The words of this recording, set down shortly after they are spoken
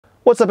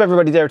What's up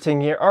everybody, Ting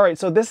here. Alright,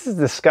 so this is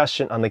a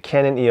discussion on the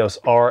Canon EOS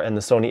R and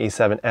the Sony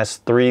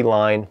A7S III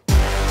line.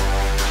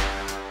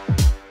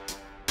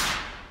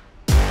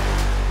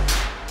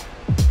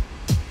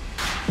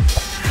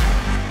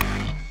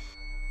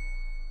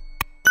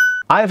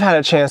 I've had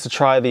a chance to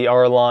try the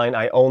R line.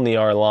 I own the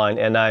R line,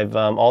 and I've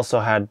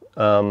also had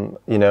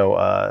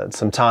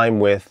some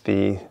time with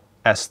the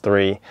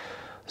S3.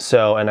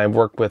 And I've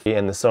worked with the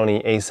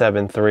Sony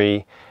A7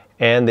 III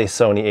and the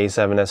Sony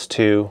A7S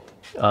II.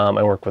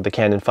 I worked with the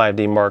Canon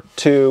 5D Mark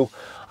II.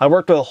 I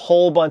worked with a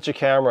whole bunch of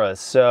cameras.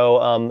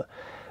 So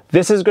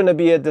this is going to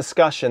be a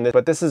discussion,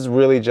 but this is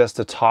really just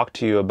to talk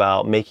to you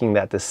about making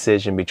that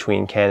decision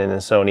between Canon and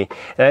Sony.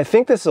 And I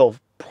think this will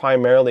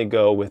primarily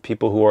go with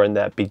people who are in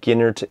that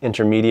beginner to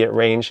intermediate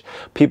range,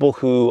 people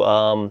who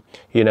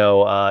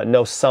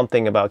know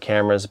something about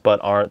cameras but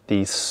aren't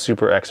the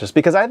super experts.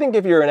 Because I think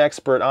if you're an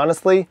expert,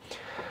 honestly,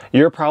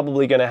 you're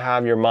probably going to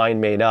have your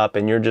mind made up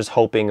and you're just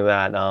hoping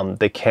that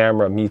the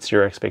camera meets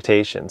your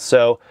expectations.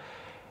 So,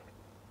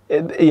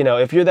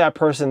 if you're that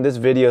person, this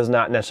video is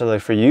not necessarily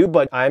for you,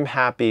 but I'm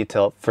happy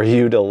for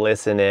you to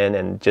listen in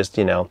and just,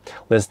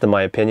 listen to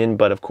my opinion.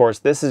 But of course,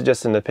 this is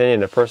just an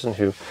opinion, a person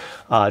who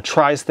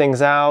tries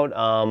things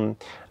out,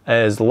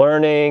 is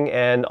learning,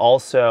 and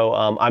also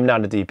I'm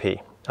not a DP.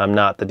 I'm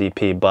not the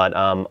DP, but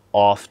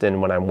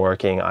often when I'm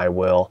working, I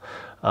will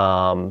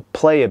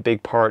play a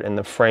big part in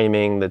the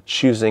framing, the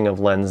choosing of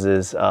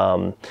lenses,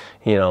 the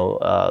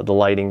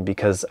lighting,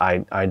 because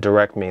I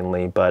direct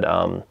mainly, but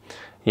I'm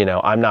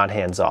not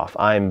hands-off.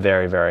 I'm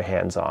very, very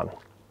hands-on.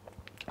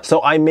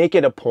 So I make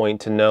it a point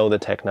to know the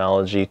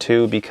technology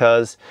too,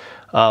 because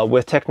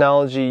with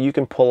technology you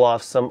can pull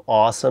off some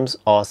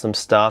awesome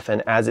stuff,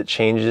 and as it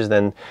changes,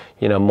 then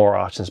more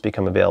options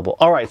become available.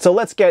 All right, so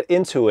let's get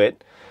into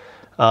it.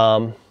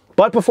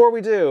 But before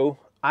we do,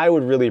 I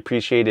would really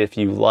appreciate it if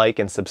you like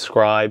and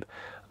subscribe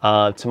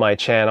to my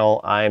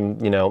channel. I'm,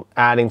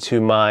 adding to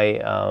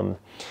my,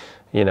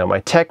 my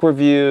tech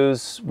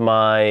reviews,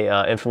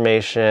 my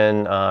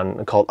information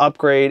called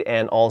Upgrade,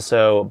 and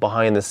also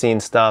behind the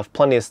scenes stuff,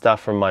 plenty of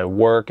stuff from my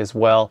work as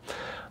well.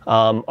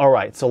 All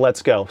right, so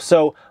let's go.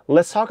 So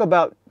let's talk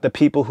about the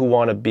people who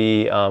want to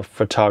be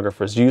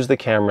photographers, use the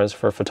cameras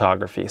for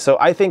photography. So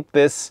I think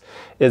this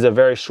is a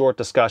very short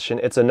discussion.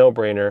 It's a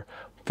no-brainer.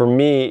 For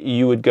me,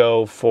 you would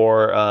go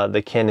for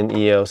the Canon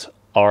EOS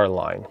R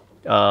line.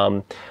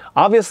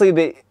 Obviously,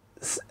 the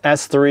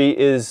S3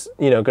 is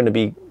going to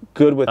be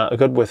good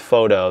with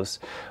photos,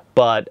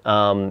 but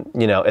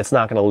it's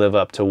not going to live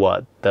up to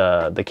what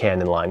the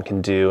Canon line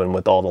can do and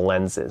with all the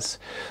lenses.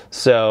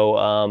 So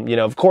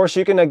of course,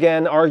 you can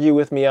again argue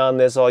with me on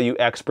this, all you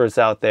experts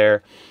out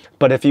there.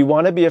 But if you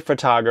want to be a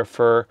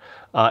photographer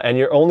and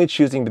you're only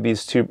choosing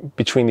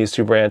between these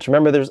two brands,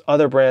 remember there's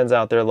other brands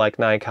out there like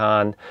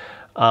Nikon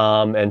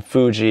and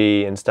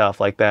Fuji and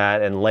stuff like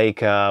that, and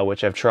Leica,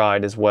 which I've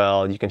tried as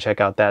well. You can check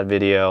out that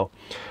video.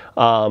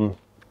 But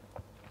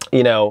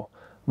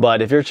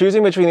if you're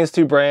choosing between these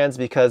two brands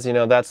because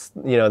that's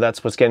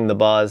what's getting the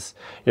buzz,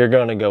 you're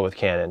going to go with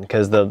Canon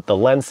because the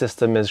lens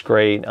system is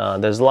great.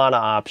 There's a lot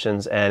of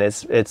options, and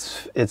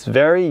it's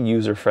very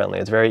user friendly.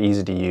 It's very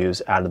easy to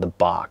use out of the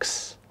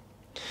box.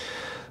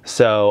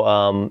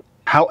 So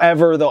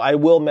however, though, I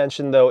will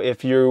mention, though,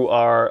 if you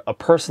are a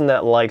person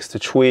that likes to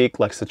tweak,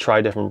 likes to try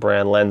different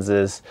brand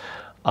lenses,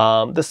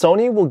 the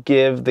Sony will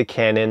give the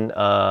Canon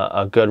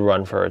a good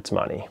run for its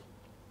money,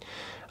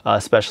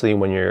 especially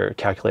when you're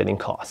calculating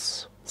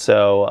costs.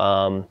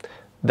 So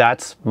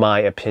that's my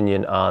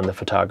opinion on the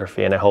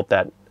photography, and I hope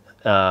that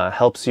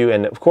helps you.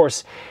 And of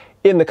course,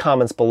 in the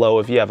comments below,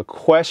 if you have a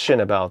question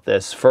about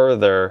this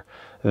further,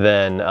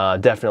 then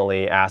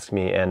definitely ask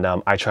me, and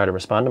I try to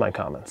respond to my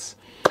comments.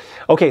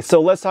 Okay,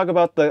 so let's talk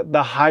about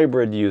the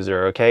hybrid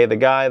user, okay? The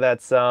guy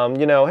that's,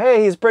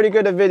 hey, he's pretty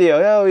good at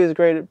video. Oh, he's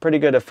pretty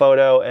good at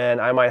photo, and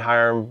I might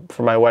hire him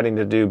for my wedding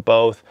to do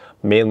both,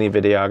 mainly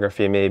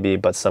videography maybe,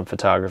 but some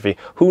photography.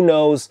 Who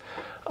knows,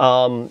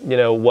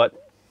 what,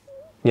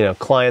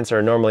 clients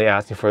are normally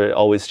asking for. It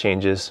always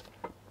changes.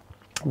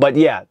 But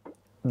yeah,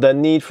 the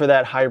need for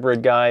that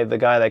hybrid guy, the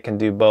guy that can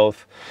do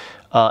both,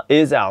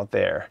 is out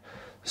there.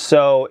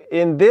 So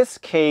in this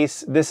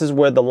case, this is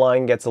where the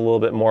line gets a little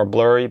bit more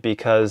blurry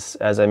because,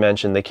 as I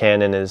mentioned, the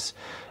Canon is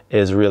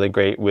really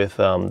great with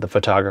the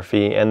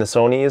photography, and the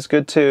Sony is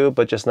good too,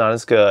 but just not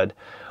as good.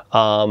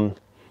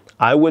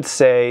 I would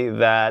say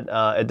that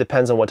it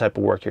depends on what type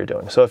of work you're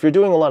doing. So if you're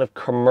doing a lot of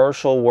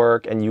commercial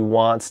work and you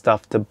want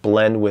stuff to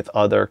blend with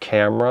other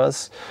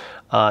cameras,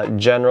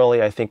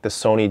 generally I think the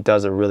Sony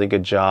does a really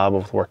good job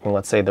of working,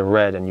 let's say, the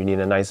red, and you need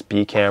a nice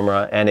B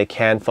camera, and it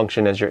can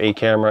function as your A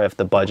camera if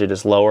the budget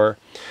is lower.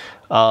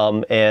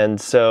 And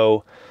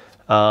so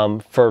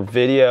for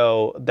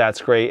video,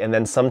 that's great. And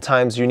then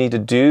sometimes you need to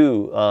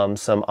do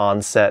some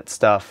on-set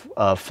stuff,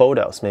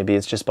 photos. Maybe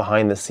it's just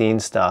behind the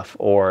scenes stuff,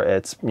 or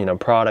it's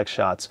product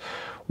shots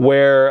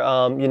where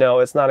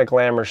it's not a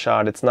glamour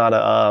shot, it's not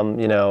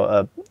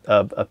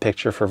a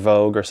picture for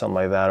Vogue or something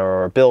like that,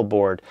 or a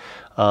billboard.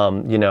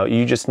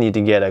 You just need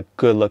to get a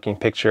good looking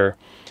picture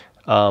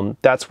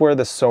That's where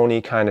the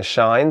Sony kind of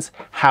shines.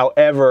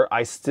 However,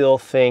 I still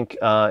think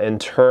in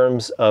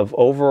terms of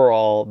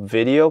overall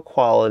video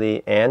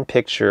quality and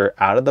picture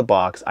out of the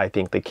box, I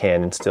think the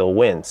Canon still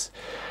wins.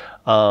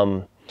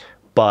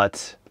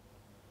 But,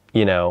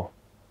 you know,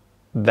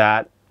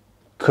 that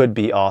could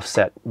be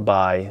offset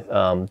by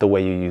the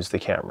way you use the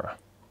camera.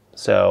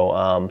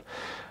 So,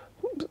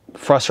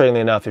 frustratingly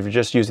enough, if you're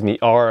just using the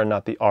R and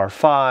not the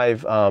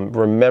R5,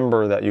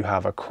 remember that you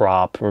have a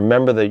crop.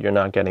 Remember that you're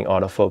not getting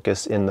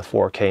autofocus in the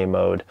 4K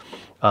mode.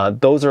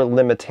 Those are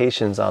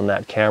limitations on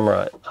that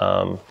camera.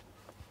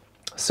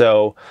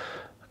 So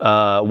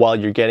while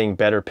you're getting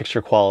better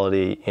picture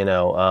quality, you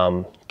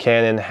know,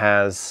 Canon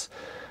has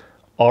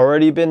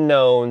already been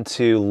known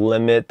to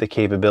limit the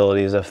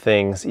capabilities of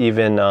things,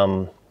 even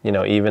you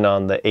know, even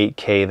on the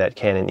 8K that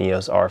Canon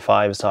EOS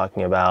R5 is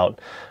talking about.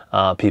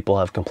 People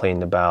have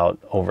complained about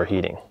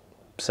overheating.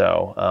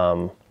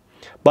 So,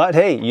 but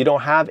hey, you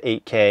don't have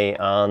 8K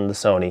on the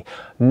Sony,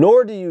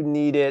 nor do you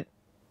need it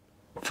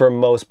for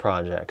most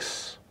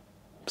projects.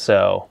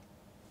 So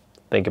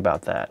think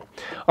about that.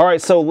 All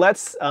right, so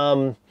let's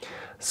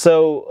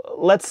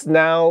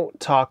now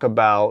talk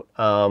about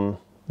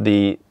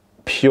the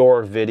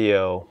pure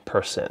video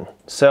person.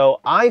 So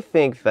I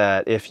think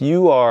that if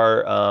you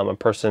are a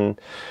person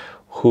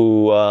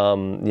who,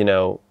 you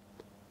know,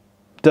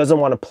 doesn't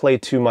want to play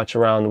too much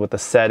around with the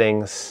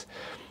settings,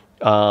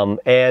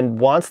 and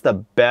wants the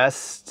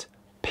best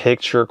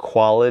picture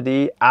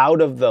quality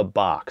out of the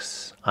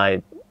box,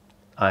 I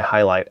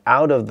highlight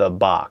out of the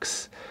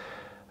box,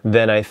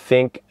 then I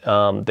think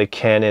the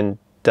Canon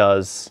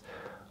does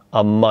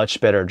a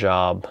much better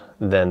job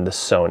than the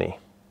Sony.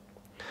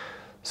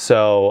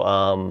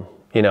 So,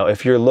 you know,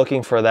 if you're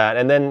looking for that,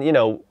 and then, you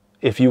know,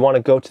 if you want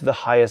to go to the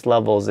highest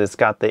levels, it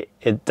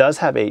does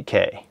have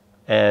 8K.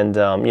 And,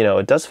 you know,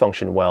 it does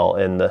function well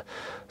in the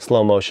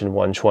slow motion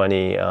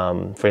 120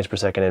 frames per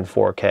second in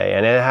 4K,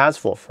 and it has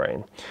full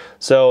frame.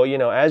 So, you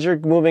know, as you're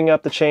moving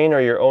up the chain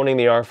or you're owning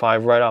the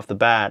R5 right off the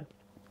bat,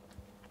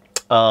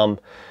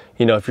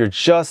 you know, if you're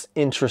just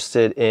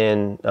interested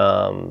in,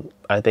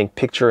 I think,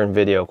 picture and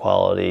video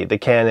quality, the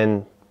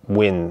Canon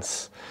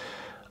wins.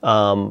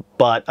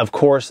 But of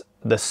course,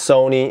 the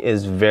Sony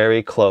is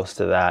very close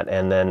to that,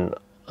 and then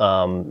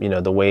you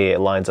know, the way it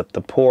lines up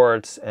the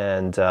ports,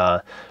 and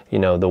you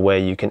know, the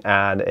way you can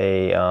add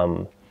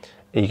a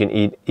you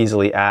can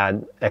easily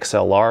add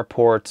XLR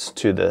ports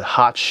to the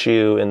hot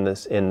shoe in the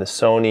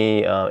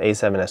Sony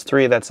A7S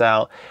III that's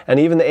out, and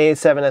even the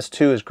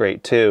A7S II is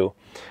great too.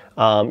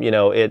 You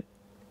know,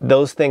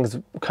 those things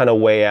kind of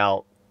weigh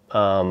out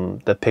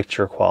the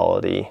picture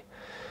quality,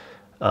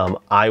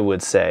 I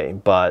would say,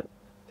 but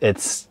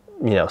it's,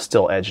 you know,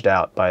 still edged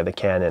out by the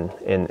Canon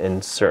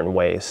in certain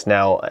ways.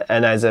 Now,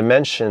 and as I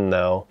mentioned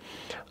though,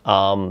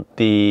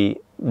 the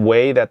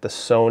way that the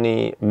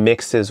Sony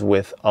mixes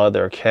with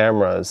other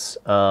cameras,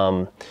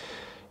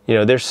 you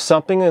know, there's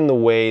something in the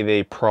way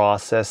they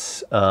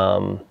process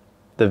the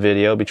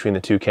video between the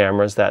two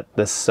cameras that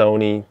the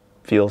Sony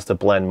feels to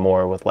blend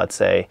more with, let's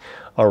say,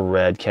 a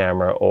red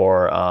camera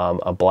or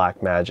a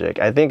Blackmagic.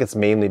 I think it's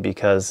mainly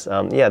because,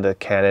 yeah, the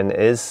Canon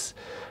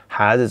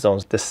has its own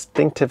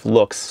distinctive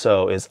looks,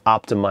 so is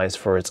optimized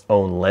for its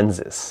own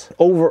lenses.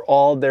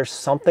 Overall, there's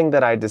something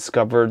that I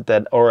discovered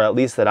that, or at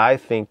least that I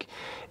think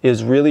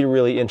is really,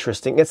 really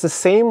interesting. It's the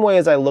same way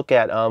as I look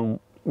at,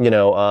 you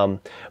know,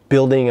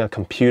 building a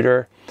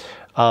computer.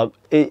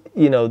 You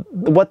know,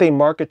 what they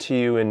market to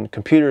you in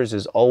computers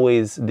is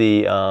always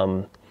the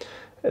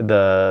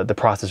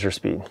processor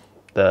speed,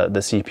 the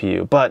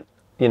CPU. But,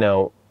 you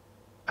know,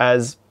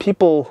 as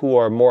people who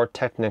are more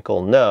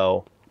technical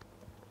know,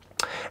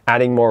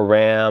 adding more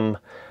RAM,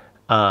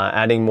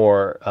 adding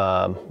more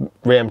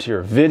RAM to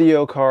your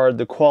video card,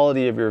 the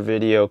quality of your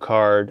video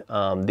card,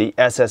 the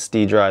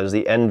SSD drives,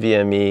 the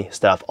NVMe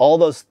stuff, all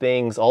those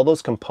things, all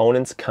those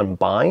components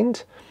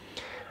combined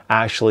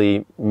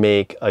actually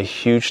make a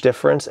huge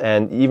difference.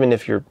 And even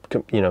if your,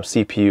 you know,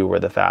 CPU were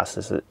the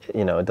fastest,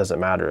 you know, it doesn't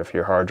matter if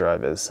your hard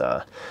drive is,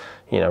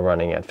 you know,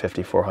 running at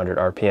 5,400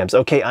 RPMs.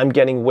 Okay, I'm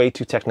getting way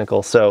too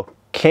technical. So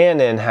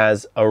Canon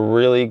has a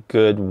really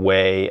good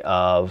way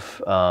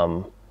of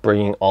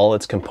bringing all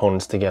its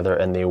components together,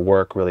 and they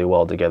work really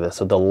well together.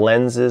 So the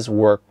lenses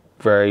work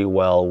very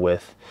well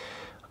with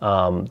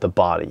the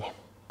body.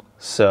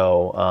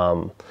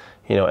 So,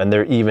 you know, and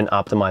they're even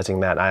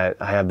optimizing that. I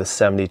have the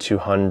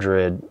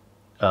 7200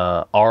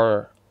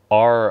 R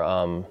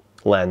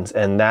lens,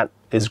 and that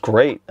is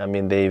great. I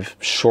mean, they've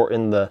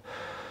shortened the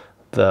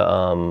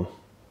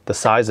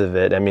size of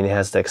it. I mean, it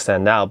has to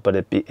extend out,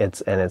 but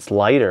it's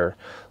lighter.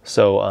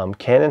 So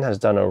Canon has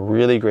done a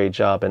really great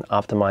job in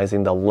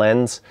optimizing the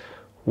lens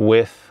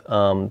with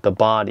the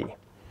body.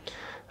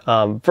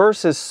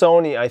 Versus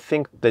Sony, I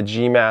think the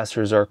G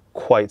Masters are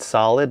quite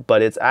solid,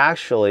 but it's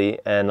actually,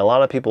 and a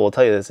lot of people will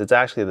tell you this, it's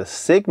actually the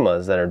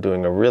Sigmas that are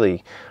doing a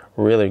really,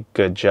 really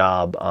good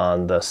job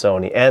on the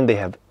Sony, and they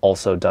have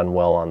also done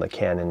well on the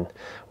Canon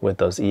with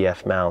those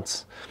EF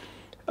mounts.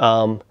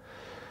 So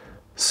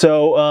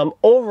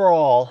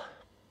overall,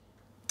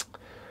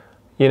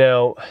 you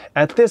know,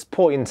 at this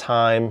point in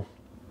time,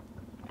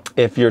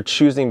 if you're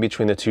choosing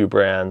between the two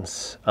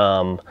brands,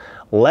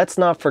 let's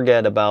not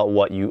forget about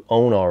what you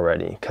own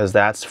already, because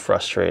that's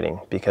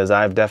frustrating, because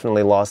I've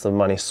definitely lost the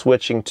money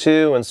switching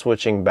to and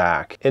switching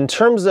back. In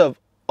terms of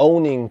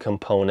owning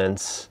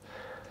components,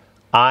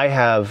 I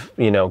have,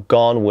 you know,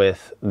 gone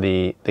with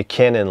the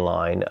Canon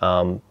line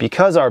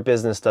because our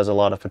business does a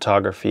lot of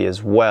photography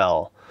as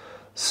well.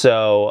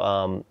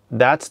 So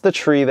that's the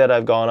tree that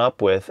I've gone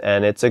up with,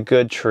 and it's a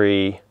good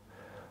tree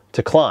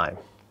to climb.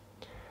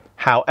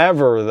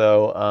 However,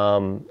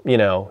 though, you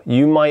know,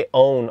 you might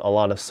own a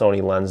lot of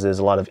Sony lenses,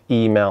 a lot of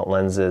E-mount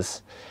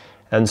lenses.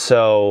 And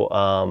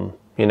so,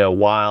 you know,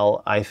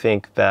 while I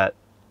think that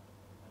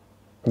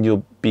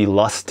you'll be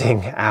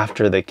lusting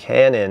after the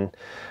Canon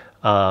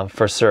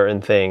for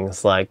certain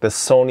things, like the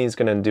Sony's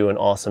going to do an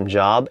awesome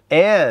job.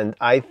 And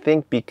I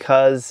think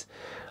because,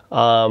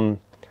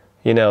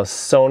 you know,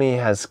 Sony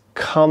has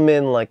come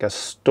in like a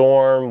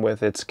storm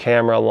with its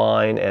camera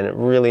line, and it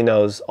really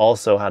knows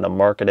also how to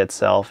market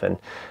itself and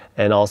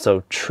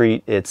also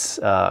treat its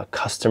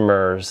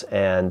customers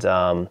and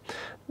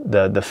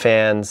the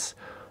fans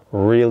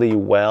really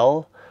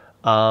well.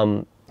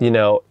 You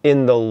know,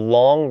 in the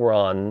long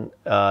run,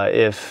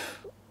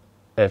 if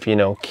you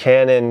know,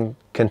 Canon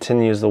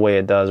continues the way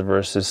it does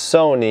versus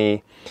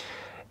Sony,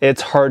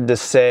 it's hard to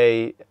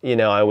say. You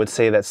know, I would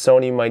say that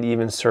Sony might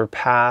even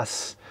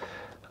surpass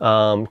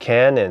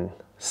Canon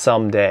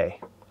someday.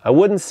 I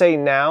wouldn't say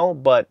now,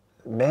 but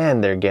man,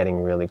 they're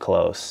getting really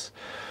close.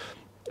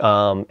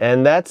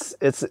 And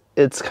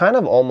it's kind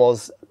of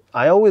almost,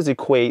 I always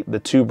equate the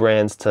two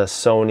brands to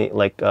Sony,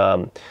 like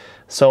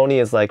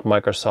Sony is like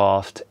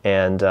Microsoft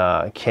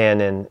and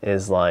Canon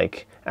is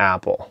like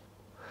Apple.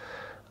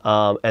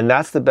 And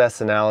that's the best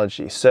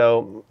analogy.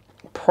 So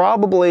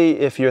probably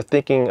if you're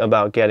thinking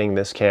about getting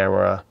this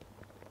camera,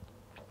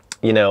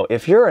 you know,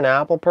 if you're an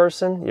Apple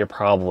person, you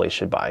probably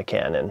should buy a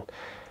Canon.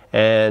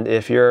 And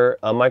if you're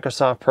a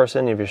Microsoft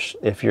person,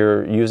 if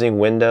you're using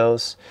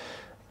Windows,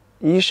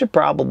 you should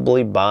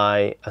probably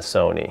buy a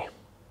Sony.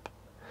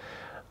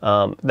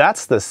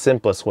 That's the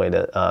simplest way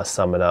to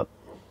sum it up.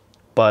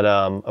 But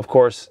of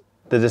course,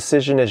 the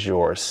decision is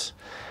yours.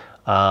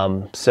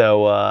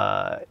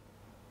 So,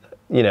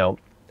 you know,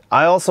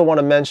 I also want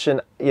to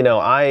mention, you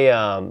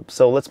know,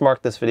 so let's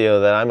mark this video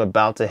that I'm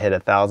about to hit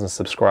 1,000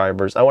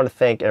 subscribers. I want to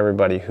thank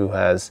everybody who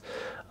has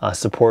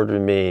supported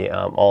me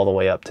all the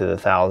way up to the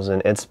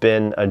 1,000. It's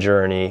been a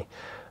journey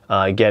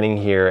getting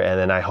here, and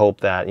then I hope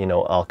that, you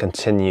know, I'll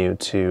continue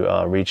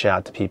to reach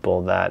out to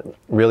people that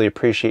really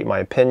appreciate my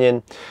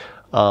opinion.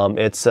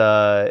 It's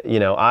you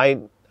know, I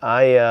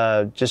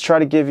just try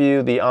to give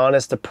you the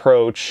honest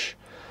approach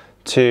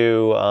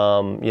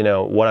to you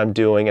know, what I'm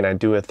doing, and I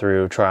do it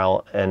through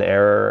trial and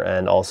error,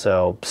 and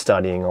also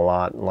studying a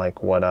lot,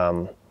 like what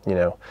you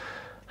know,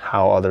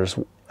 how others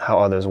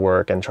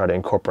work, and try to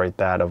incorporate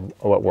that of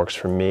what works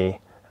for me.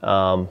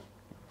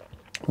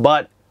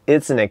 But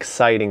it's an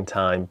exciting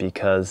time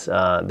because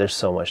there's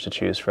so much to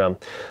choose from.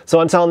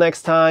 So until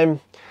next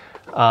time,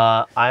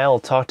 I'll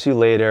talk to you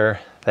later.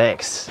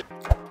 Thanks.